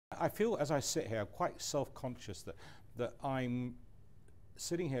I feel as I sit here, I'm quite self-conscious that I'm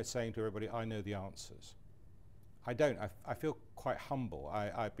sitting here saying to everybody, I know the answers. I don't. I feel quite humble.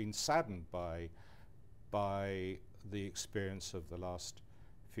 I've been saddened by the experience of the last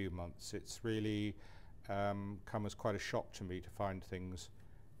few months. It's really come as quite a shock to me to find things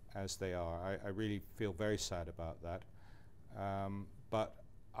as they are. I really feel very sad about that. But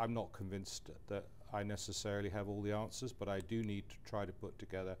I'm not convinced that I necessarily have all the answers, but I do need to try to put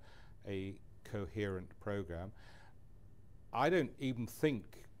together a coherent program. I don't even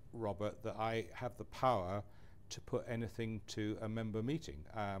think, Robert, that I have the power to put anything to a member meeting.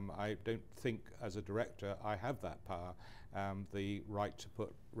 I don't think as a director I have that power. The right to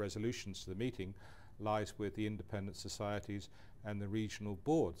put resolutions to the meeting lies with the independent societies and the regional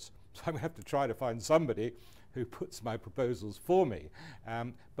boards. So I'm going to have to try to find somebody who puts my proposals for me.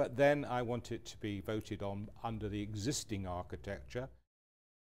 But then I want it to be voted on under the existing architecture.